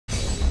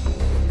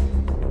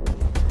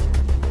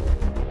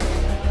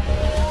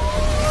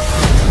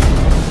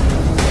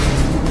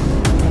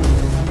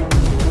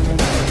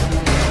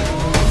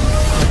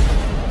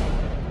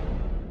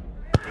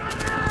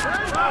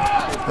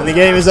And the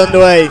game is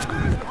underway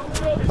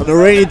on a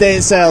rainy day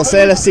in Sale.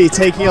 Sale FC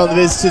taking on the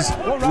visitors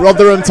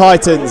Rotherham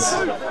Titans.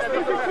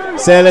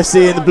 Sale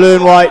FC in the blue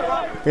and white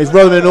against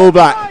Rotherham in all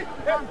black.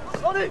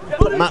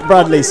 Matt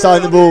Bradley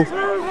starting the ball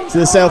to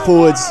the Sale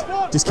forwards,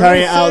 just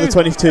carrying it out of the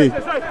 22.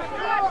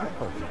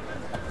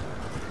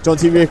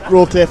 Jonty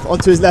Rawcliffe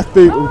onto his left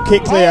boot, will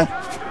kick clear.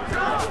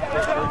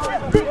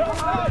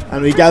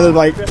 And we gathered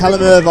by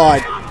Callum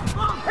Irvine,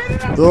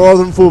 the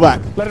Rotherham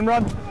fullback. Let him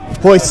run.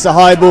 Hoists a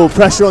high ball,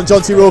 pressure on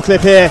Jonty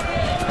Rawcliffe here.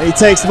 And he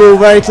takes the ball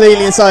very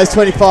cleanly inside his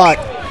 25.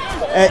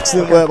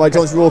 Excellent work by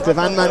Jonty Rawcliffe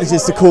and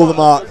manages to call the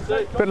mark.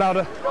 Bit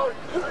louder.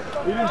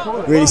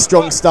 Really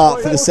strong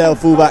start for the Sale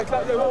fullback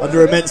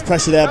under immense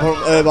pressure there from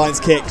Irvine's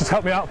kick. Just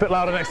help me out a bit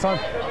louder next time.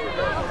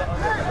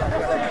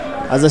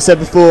 As I said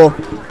before,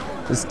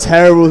 there's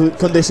terrible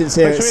conditions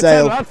here at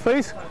Sale. Lads,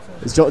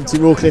 as Jonty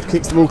Rawcliffe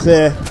kicks the ball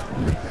clear.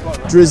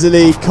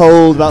 Drizzly,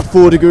 cold, about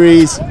 4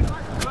 degrees.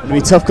 It'll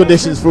be tough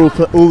conditions for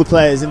all the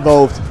players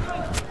involved.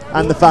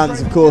 And the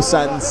fans, of course,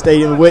 sat in the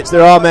stadium, of which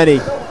there are many.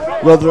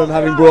 Rotherham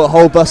having brought a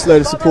whole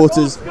busload of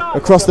supporters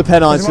across the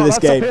Pennines for this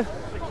game.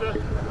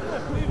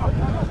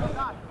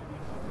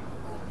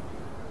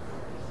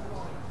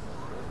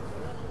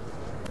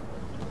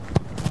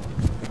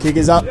 The kick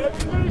is up.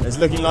 It's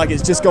looking like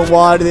it's just gone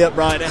wide of the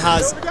upright. It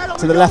has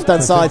to the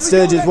left-hand side.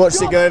 Sturgis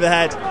watched it go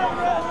overhead.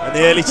 And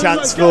the early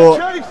chance for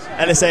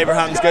Ellis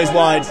Abrahams goes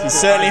wide. He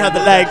certainly had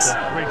the legs,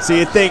 so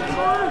you'd think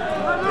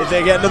if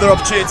they get another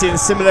opportunity in a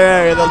similar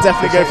area, they'll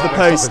definitely go for the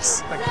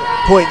posts.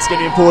 Points going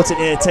to be important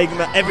here,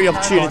 taking every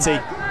opportunity.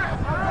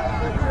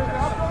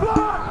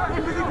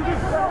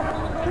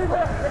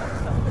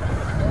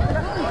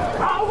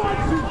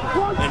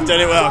 They've done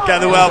it well,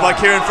 gathered well by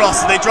Kieran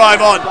Frost, and they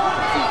drive on.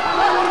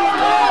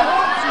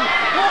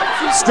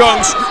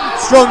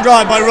 Strong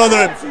drive by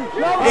Rotherham,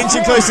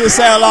 inching close to the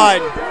Sale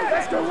line.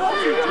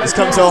 It's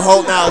come to a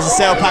halt now as the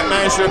Sale pack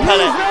managed to repel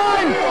it.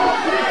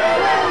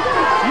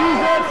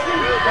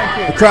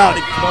 The crowd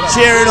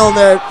cheering on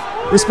their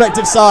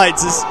respective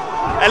sides as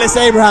Ellis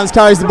Abrahams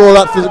carries the ball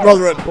up for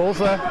Rotherham.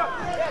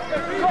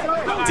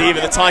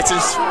 Diva, the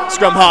Titans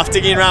scrum half,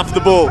 digging around for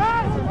the ball.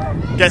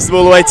 Gets the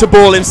ball away to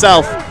Ball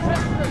himself.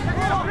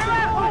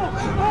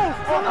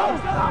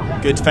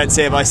 Good defence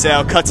here by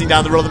Sale, cutting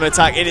down the Rotherham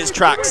attack in its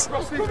tracks.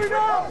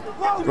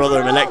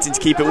 Rotherham electing to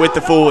keep it with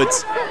the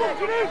forwards.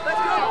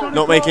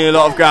 Not making a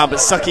lot of ground, but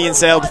sucking in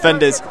Sale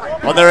defenders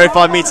on their own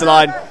 5-metre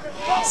line.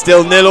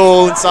 Still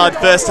 0-0 inside the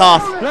first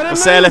half of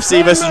Sale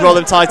FC versus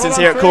Rotherham Titans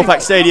here at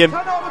Corpac Stadium.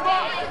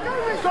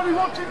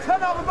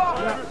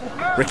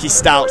 Ricky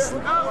Stout,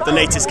 the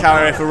latest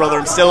carrier for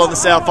Rotherham, still on the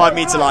Sale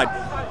 5-metre line,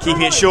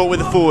 keeping it short with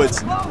the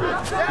forwards.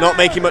 Not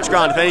making much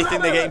ground. If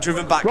anything, they're getting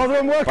driven back by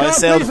the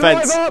Sale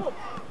defence.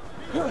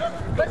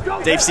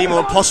 Dave Seymour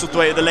and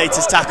Postlethwaite with the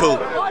latest tackle.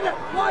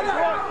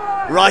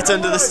 Right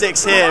under the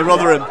sticks here,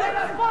 Rotherham.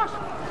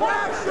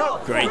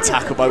 Great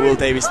tackle by Will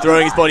Davies,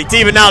 throwing his body.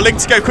 Diva now looking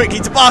to go quickly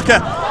to Barker,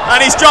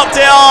 and he's dropped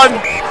it on.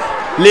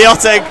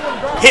 Liotta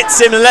hits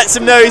him and lets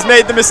him know he's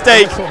made the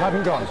mistake.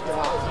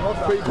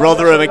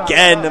 Rotherham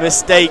again, a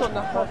mistake,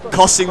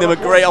 costing them a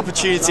great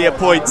opportunity at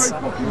points.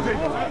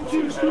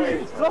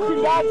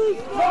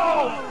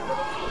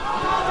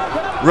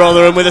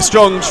 Rotherham with a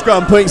strong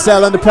scrum, putting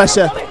Sale under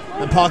pressure,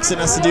 and Parkinson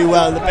has to do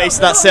well in the base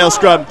of that Sale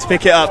scrum to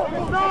pick it up.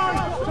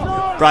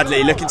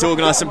 Bradley looking to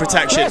organise some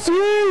protection.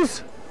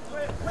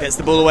 Gets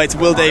the ball away to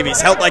Will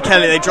Davies, helped by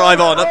Kelly. They drive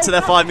on up to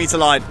their 5-metre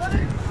line.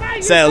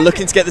 Sale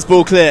looking to get this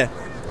ball clear.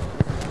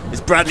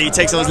 It's Bradley, he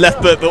takes on his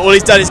left foot, but all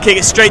he's done is kick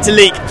it straight to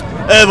Leek.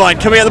 Irvine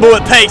coming at the ball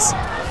at pace.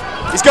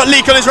 He's got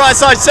Leek on his right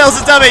side,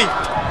 Sale's a dummy.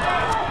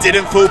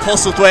 Didn't fool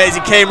Postlethwaite as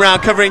he came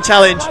round covering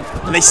challenge,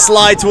 and they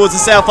slide towards the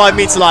Sale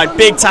 5-metre line.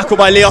 Big tackle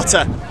by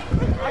Liotta.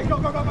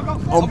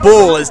 On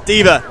ball as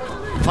Diva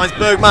finds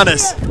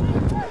Bergmanus.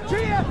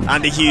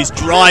 Andy Hughes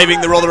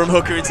driving the Rotherham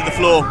hooker into the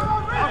floor.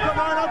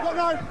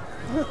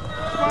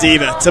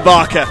 Diva to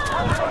Barker.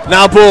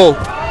 Now Ball.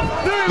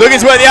 Looking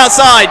to work the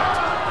outside.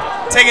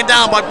 Taken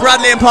down by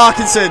Bradley and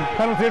Parkinson.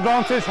 Penalty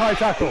advantage, high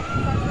tackle.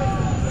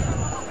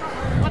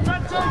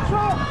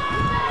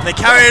 And they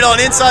carry it on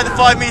inside the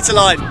 5-metre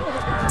line.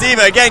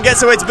 Diva again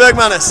gets away to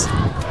Bergmanus.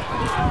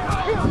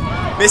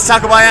 Missed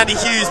tackle by Andy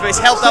Hughes, but he's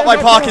helped out by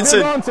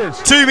Parkinson.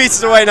 2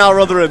 metres away now,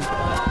 Rotherham.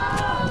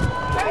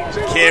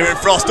 Kieran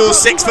Frost, all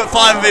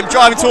 6'5" of him,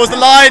 driving towards the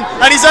line,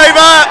 and he's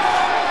over!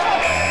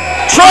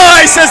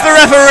 Try, says the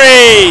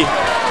referee!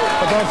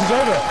 Advance is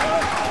over.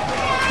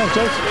 Thanks,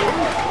 Jake.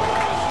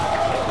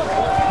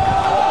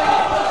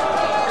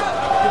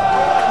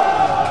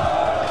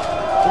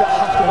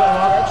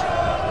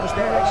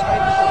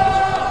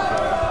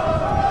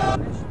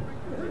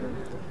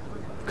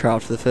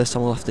 Crowd for the first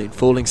time all afternoon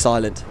falling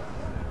silent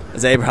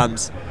as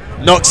Abrahams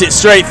knocks it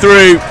straight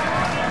through.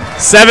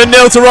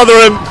 7-0 to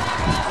Rotherham.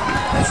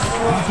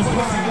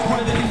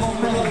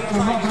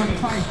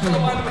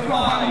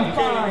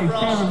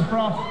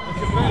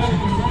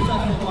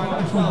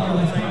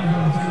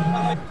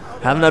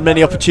 Haven't had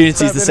many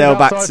opportunities, the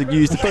Sailbacks, to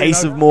use the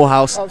pace of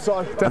Morehouse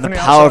and the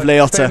power of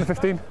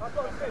Liotta.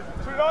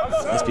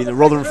 It's been the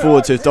Rotherham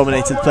forwards who have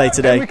dominated the play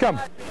today. Here we come.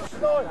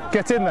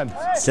 Get in then.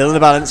 Still in the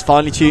balance,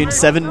 finely tuned,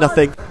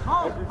 7-0.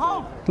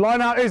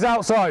 Line out is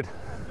outside.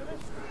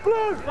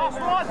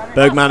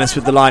 Bergmanis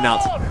with the line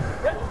out.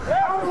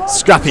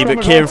 Scrappy,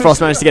 but Kieran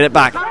Frost managed to get it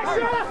back.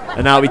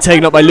 And now it'll be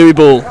taken up by Louis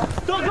Ball.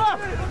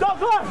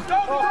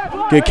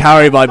 Good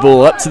carry by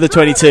Ball, up to the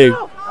 22.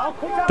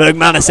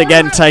 Bergmanis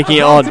again taking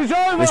it on.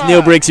 It's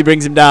Neil Briggs who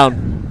brings him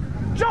down.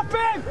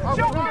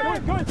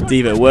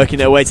 Diva working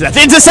their way to that.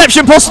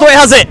 Interception, Postlewaite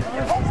has it!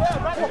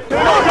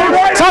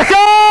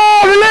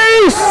 Tackle!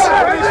 Release!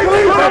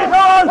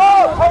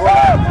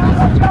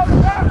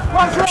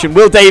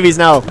 Will Davies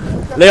now.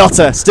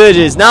 Leotta,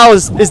 Sturges. Now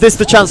is this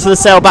the chance for the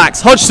Sale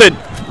backs? Hodgson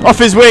off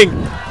his wing,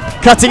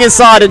 cutting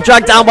inside and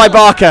dragged down by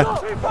Barker.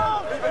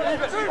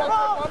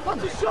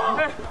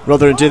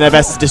 Rotherham doing their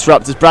best to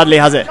disrupt as Bradley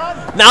has it.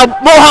 Now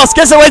Morehouse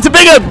gets away to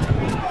Bingham.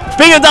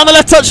 Bingham down the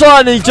left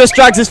touchline and he just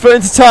drags his foot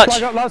into touch.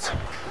 Flag up, lads.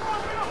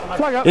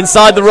 Flag up.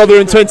 Inside the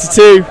Rotherham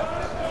 22.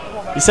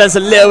 He sends a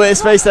little bit of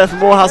space there for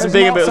Morehouse and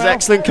Bingham, but it was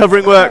excellent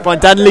covering work by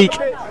Dan Leake.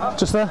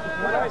 Just there.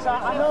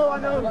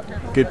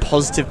 Good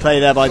positive play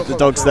there by the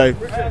Dogs though.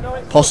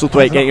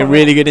 Postlewaite getting a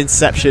really good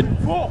interception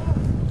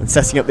and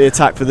setting up the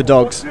attack for the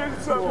Dogs.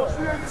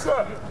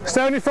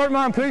 Stay on your front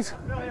man, please.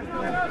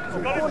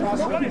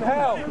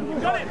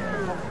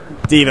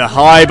 Diva,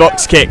 high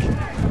box kick.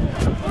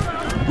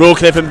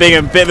 Rawcliffe and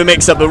Bingham, bit of a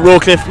mix up, but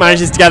Rawcliffe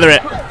manages to gather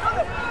it.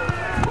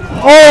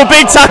 Oh,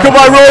 big tackle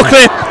by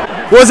Rawcliffe.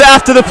 Was it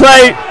after the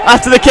play,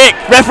 after the kick?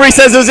 Referee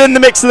says it was in the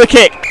mix of the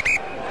kick.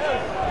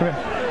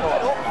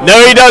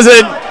 No, he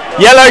doesn't.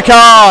 Yellow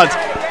card.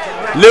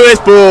 Lewis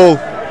Ball.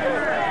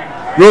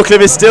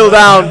 Rawcliffe is still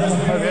down.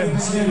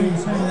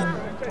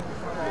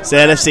 So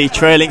LFC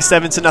trailing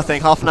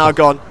 7-0, half an hour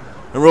gone.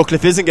 And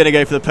Rawcliffe isn't going to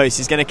go for the post.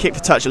 He's going to kick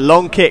for touch, a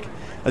long kick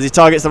as he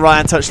targets the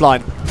right-hand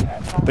touchline.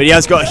 But he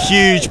has got a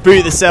huge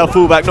boot, the Sale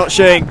fullback, not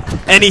showing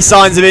any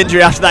signs of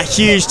injury after that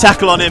huge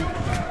tackle on him.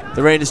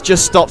 The rain has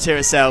just stopped here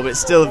at Sale, but it's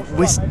still a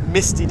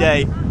misty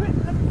day.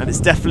 And it's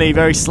definitely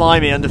very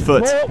slimy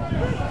underfoot.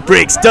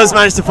 Briggs does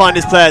manage to find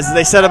his players as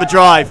they set up a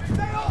drive.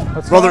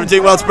 Rotherham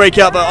doing well to break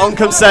it up, but on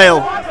comes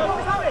Sale.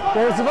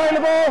 It's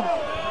available.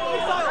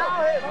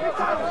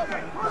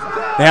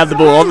 They have the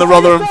ball on the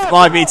Rotherham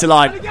 5-metre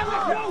line.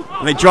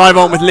 And they drive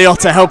on with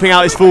Leotta helping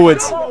out his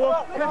forwards.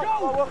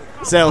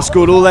 Sale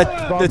scored all their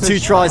 2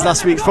 tries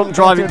last week from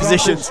driving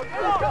positions.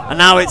 And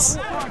now it's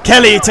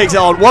Kelly who takes it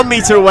on, 1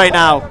 metre away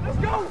now.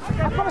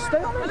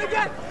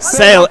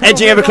 Sale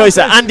edging ever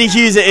closer. Andy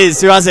Hughes it is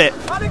who has it.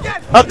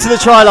 Up to the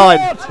try line.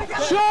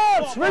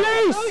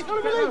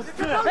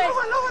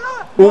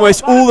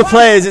 Almost all the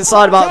players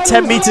inside about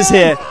 10 metres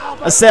here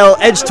as Sale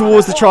edge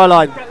towards the try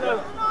line.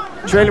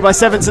 Trailing by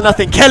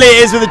 7-0. Kelly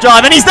it is with the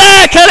drive and he's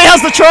there! Kelly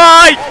has the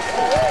try!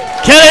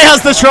 Kelly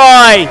has the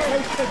try!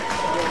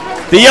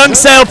 The young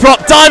Sale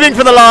prop diving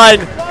for the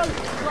line.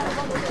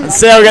 And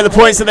Sale get the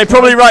points that they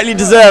probably rightly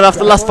deserve after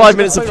the last 5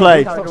 minutes of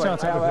play. I'm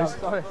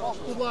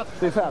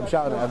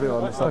shouting at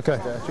everyone. Okay.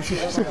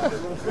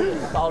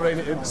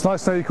 It's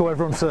nice to know you call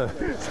everyone sir.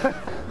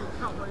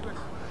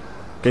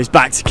 Goes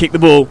back to kick the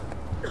ball.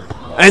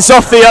 And it's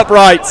off the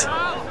upright.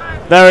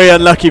 Very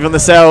unlucky from the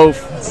Sale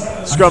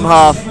scrum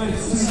half.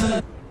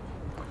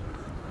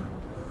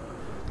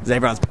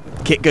 Zabran's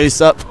kick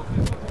goes up.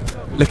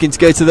 Looking to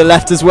go to the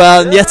left as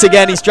well. And yet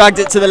again he's dragged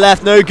it to the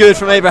left. No good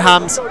from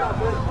Abrahams.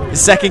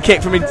 His second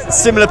kick from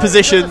similar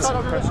positions.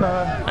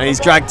 And he's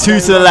dragged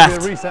 2 to the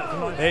left.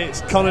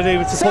 It's Connor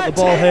David to put the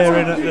ball here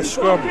in at the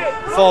scrum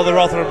for the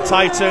Rotherham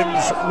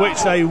Titans,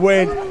 which they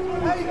win.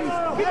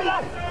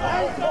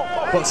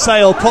 But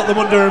Sale put them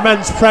under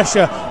immense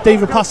pressure.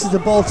 Diva passes the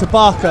ball to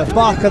Barker.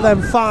 Barker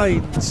then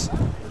finds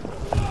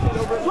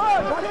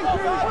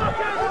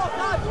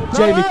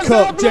Jamie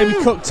Cook. Jamie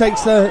Cook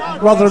takes the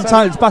Rotherham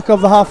Titans back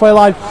over the halfway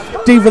line.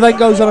 Diva then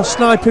goes on a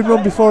sniping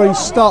run before he's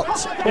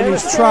stopped in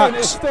his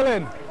tracks.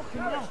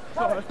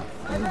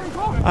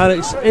 And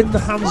it's in the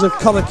hands of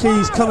Connor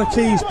Keys. Connor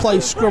Keys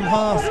plays scrum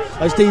half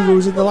as Diva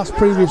was in the last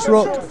previous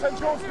ruck.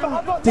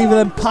 Diva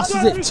then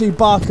passes it to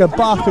Barker.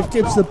 Barker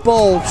gives the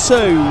ball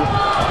to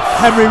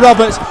Henry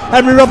Roberts.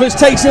 Henry Roberts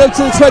takes it up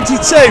to the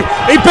 22.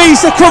 He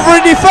beats the cover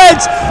in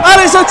defence and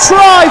it's a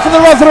try for the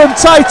Rotherham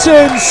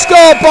Titans,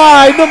 scored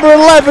by number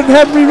 11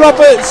 Henry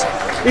Roberts.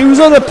 He was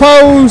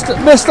unopposed,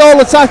 missed all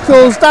the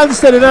tackles,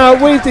 danced in and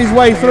out, weaved his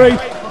way through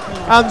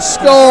and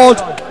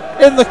scored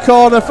in the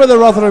corner for the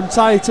Rotherham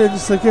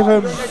Titans to give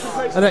him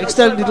an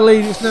extended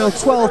lead. It's now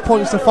 12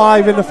 points to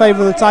 5 in the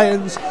favour of the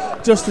Titans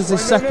just as the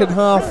second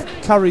half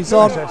carries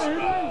on.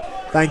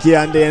 Thank you,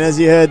 Andy. And as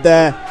you heard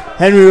there,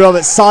 Henry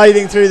Roberts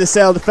scything through the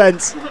Sale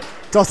defence,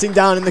 dotting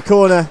down in the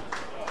corner.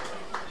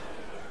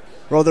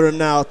 Rotherham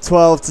now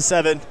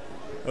 12-7.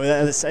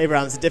 This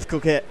Abraham's a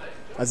difficult hit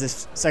as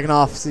this second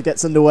half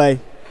gets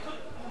underway.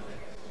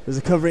 There's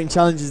a covering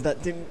challenges that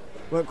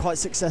weren't quite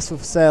successful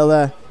for Sale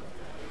there.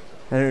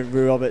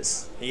 Henry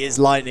Roberts, he is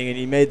lightning and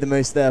he made the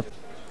most there.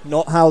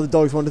 Not how the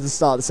Dogs wanted to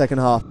start the second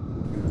half.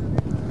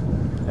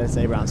 There's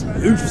Abrahams,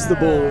 hoofs the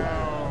ball.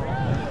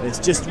 It's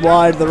just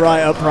wide of the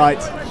right upright.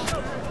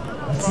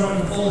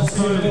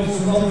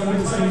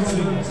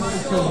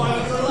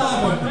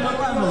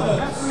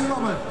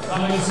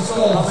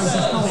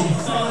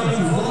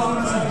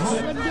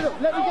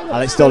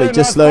 Alex Dolly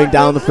just slowing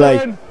down the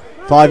play.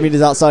 5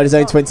 metres outside his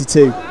own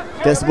 22.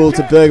 Gets the ball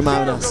to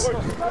Bergmanis.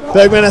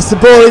 Bergmanis the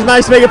ball. He's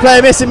managed to make a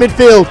player miss in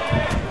midfield.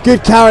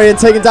 Good carry and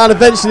taken down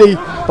eventually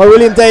by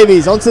William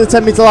Davies. Onto the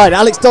 10 metre line.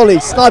 Alex Dolly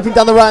sniping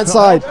down the right hand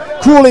side.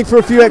 Crawling for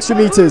a few extra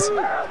metres.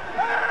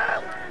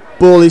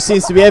 Ball, who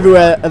seems to be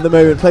everywhere at the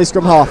moment. Plays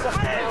scrum half.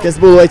 Gets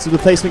the ball away to the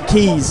replacement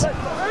Keys.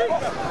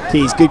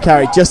 Keys, good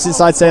carry. Just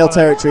inside Sale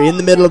territory. In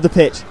the middle of the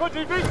pitch.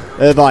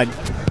 Irvine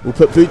will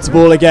put boot to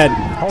ball again.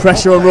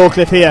 Pressure on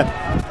Rawcliffe here.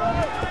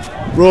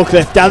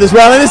 Rawcliffe gathers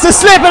well, and it's a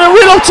slip and a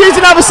real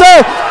opportunity now for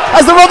Sale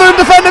as the Rotherham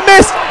defender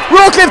missed.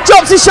 Rawcliffe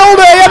drops his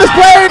shoulder. He had his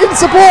player in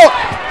support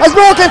as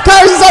Rawcliffe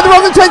carries inside the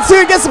Rotherham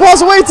 22 and gets the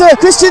pass away to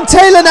Christian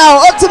Taylor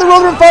now up to the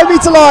Rotherham 5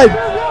 metre line.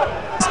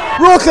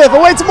 Rawcliffe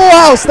away to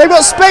Morehouse. They've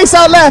got space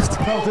out left.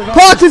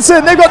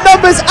 Parkinson, they've got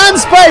numbers and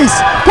space.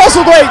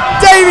 Postlewaite,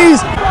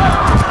 Davies,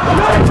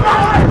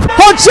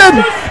 Hodgson,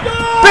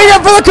 big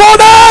up for the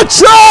corner.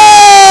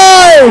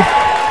 Try!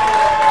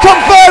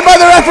 Confirmed by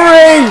the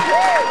referee.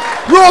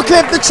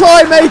 Rawcliffe, the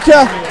try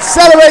maker,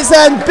 celebrates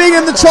then.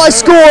 Bingham, the try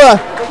scorer,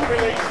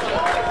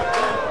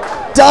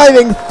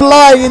 diving,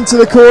 flying into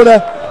the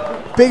corner.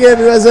 Bingham,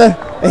 who has a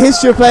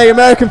history of playing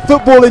American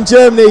football in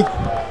Germany,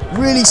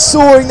 really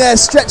soaring there,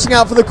 stretching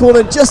out for the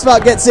corner, just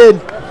about gets in.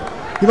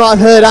 You might have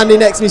heard Andy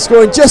next to me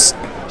scoring, just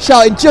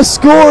shouting, just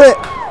score it.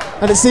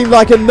 And it seemed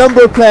like a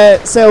number of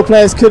Sale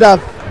players could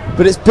have,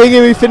 but it's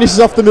Bingham who finishes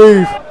off the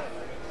move.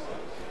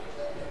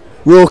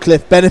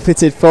 Rawcliffe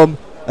benefited from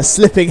a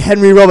slipping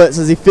Henry Roberts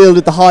as he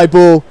fielded the high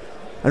ball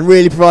and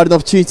really provided an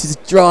opportunity to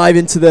drive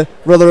into the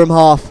Rotherham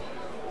half.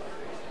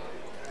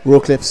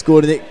 Rawcliffe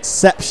scored an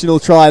exceptional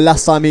try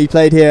last time he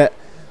played here at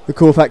the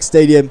Corfax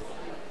Stadium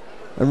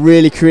and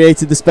really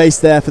created the space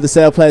there for the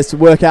Sale players to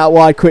work out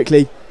wide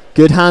quickly.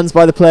 Good hands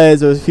by the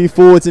players. There was a few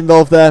forwards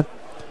involved there.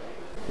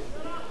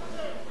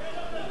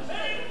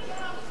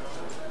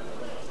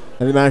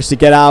 And they managed to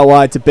get out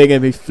wide to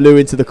Bingham, who flew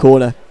into the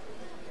corner.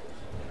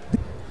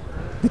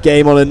 The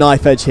game on a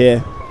knife edge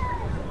here.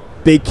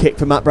 Big kick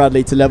for Matt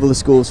Bradley to level the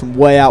scores from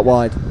way out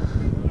wide.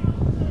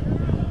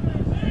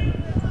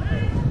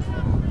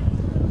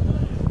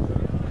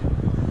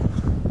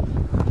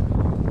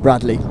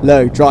 Bradley,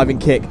 low, driving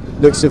kick.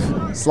 Looks to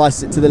have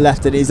sliced it to the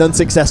left and he's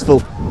unsuccessful.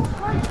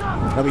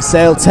 That'll be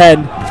Sale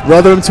 10,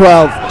 Rotherham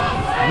 12.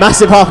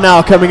 Massive half an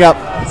hour coming up.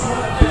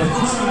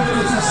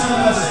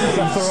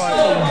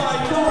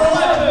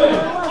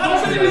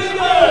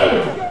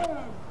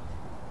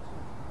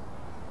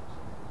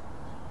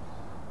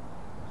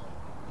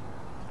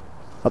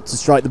 Up to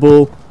strike the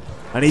ball,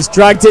 and he's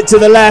dragged it to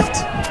the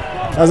left.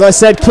 As I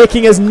said,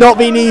 kicking has not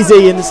been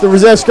easy, and it's the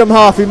reserve scrum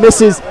half who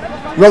misses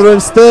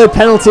Rotherham's third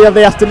penalty of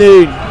the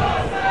afternoon.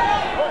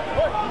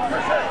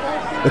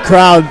 The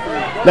crowd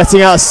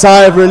letting out a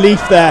sigh of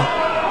relief there,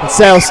 and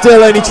Sale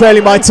still only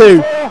trailing by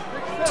 2.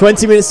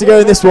 20 minutes to go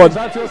in this one.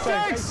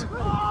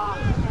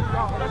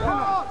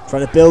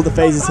 Trying to build the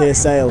phases here,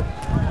 Sale.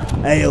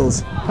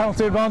 Ailes.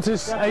 Penalty advantage.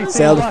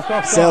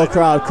 Sale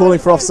crowd calling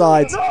for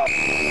offsides.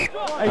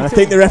 And I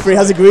think the referee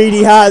has agreed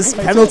he has.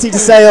 Penalty to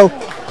Sale.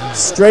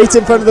 Straight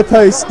in front of the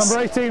posts.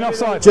 Number 18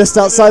 offside. Just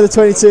outside the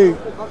 22.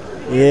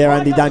 Here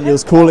Andy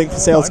Daniels calling for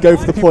Sale to go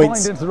for the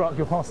points.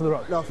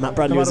 Matt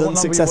Bradley was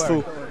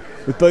unsuccessful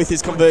with both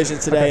his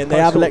conversions today, and they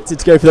have elected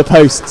to go for the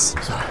posts.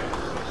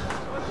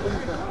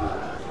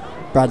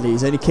 Bradley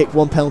has only kicked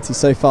 1 penalty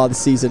so far this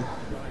season.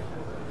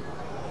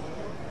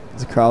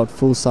 There's a crowd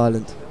full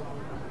silent.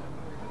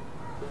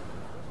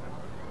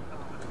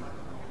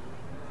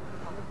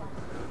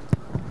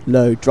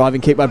 Low,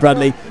 driving kick by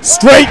Bradley.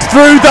 Straight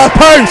through the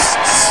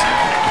posts!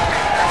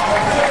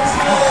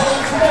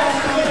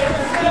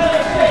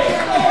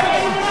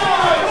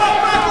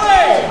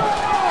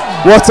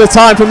 What a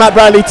time for Matt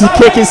Bradley to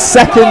kick his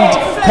second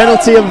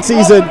penalty of the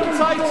season.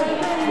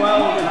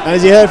 And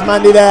as you heard from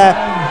Andy there,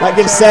 that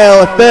gives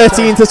Sale a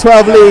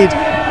 13-12 lead.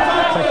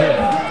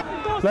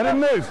 Let him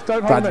move.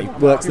 Don't Bradley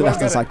works the left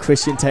hand side.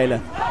 Christian Taylor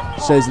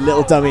shows a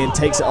little dummy and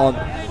takes it on.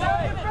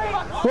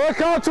 Work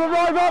hard to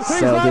arrive up.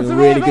 Sale doing a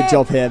really good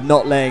job here of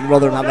not letting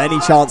Rotherham have any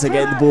chance of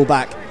getting the ball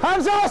back.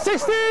 Hands off,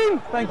 16.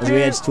 Thank you. As we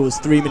edge towards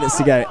 3 minutes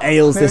to go.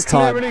 Ailes this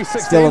time,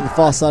 still on the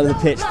far side of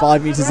the pitch,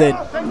 5 metres in.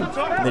 And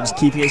then just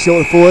keeping it short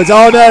of the forwards.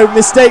 Oh no,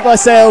 mistake by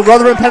Sale,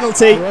 Rotherham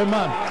penalty.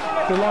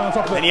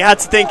 And you had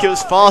to think it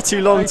was far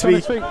too long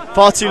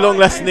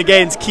left in the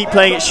game to keep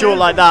playing it short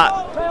like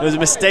that. There was a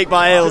mistake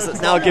by Ailes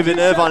that's now given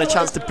Irvine a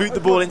chance to boot the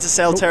ball into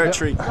Sale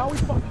territory.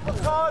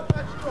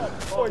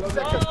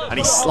 And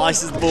he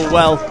slices the ball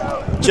well,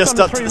 just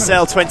up to the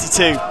Sale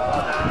 22.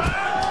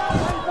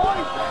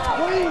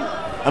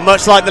 And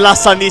much like the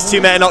last time these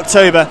two met in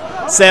October,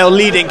 Sale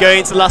leading going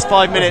into the last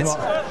 5 minutes,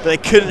 but they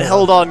couldn't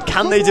hold on.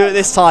 Can they do it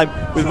this time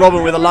with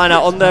Robin with a line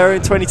out on their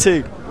own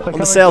 22? On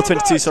the Sale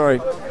 22, sorry.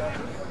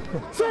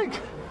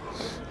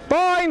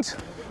 Bind.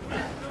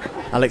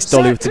 Alex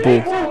Dolly with the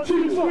ball.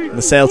 On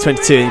the Sale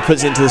 22, and he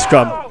puts it into the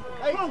scrum.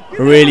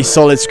 A really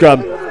solid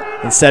scrum.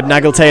 And Seb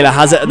Nagel-Taylor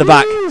has it at the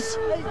back.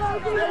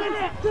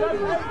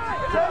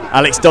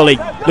 Alex Dolly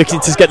looking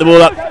to get the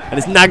ball up, and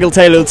it's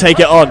Nagel-Taylor who'll take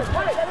it on.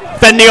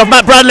 Fending off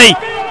Matt Bradley.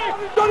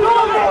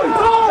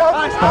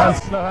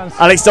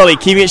 Alex Dolly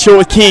keeping it short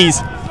with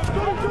Keys.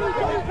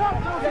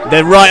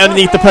 Then right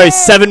underneath the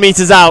post, 7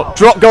 metres out,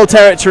 drop goal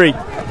territory.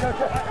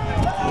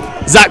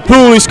 Zach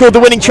Poole, who scored the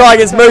winning try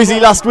against Moseley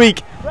last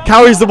week,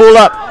 carries the ball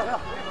up.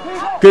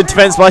 Good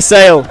defence by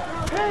Sale.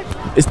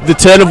 It's the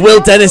turn of Will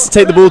Dennis to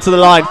take the ball to the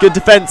line. Good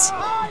defence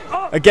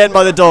again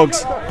by the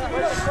Dogs.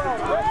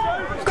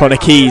 Connor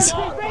Keys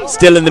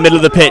still in the middle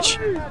of the pitch.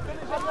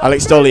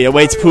 Alex Dolly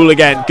away to Poole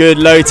again. Good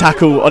low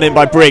tackle on him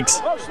by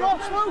Briggs.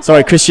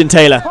 Sorry, Christian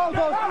Taylor.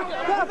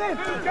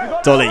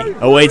 Dolly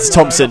away to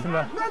Thompson.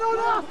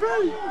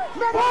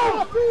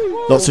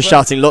 Lots of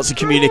shouting, lots of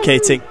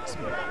communicating.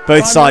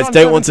 Both sides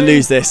don't want to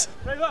lose this.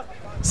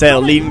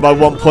 Sale leading by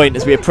 1 point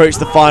as we approach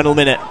the final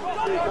minute.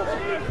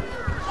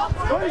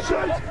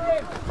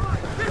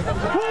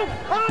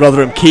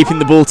 Rotherham keeping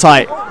the ball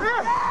tight.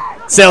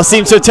 Sale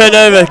seems to have turned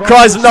over.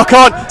 Cries of knock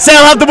on.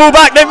 Sale have the ball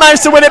back. They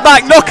managed to win it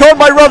back. Knock on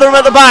by Rotherham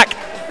at the back.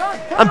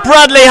 And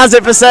Bradley has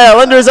it for Sale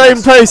under his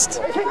own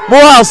post.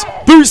 Morehouse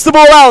boots the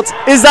ball out.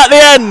 Is that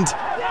the end?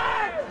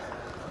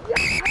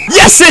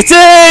 Yes, it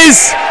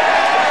is!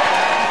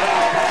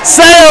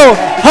 Sale,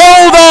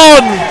 hold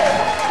on!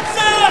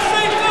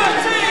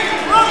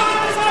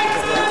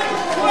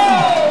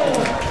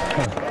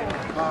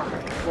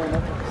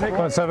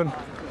 7.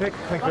 Thank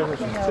you very much.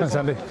 Thanks,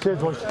 Andy. Cheers,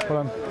 boys.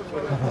 Well done.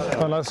 Well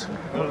done, lads.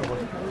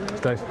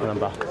 Dave. Well done,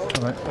 Bar.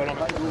 All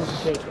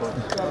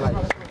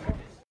right.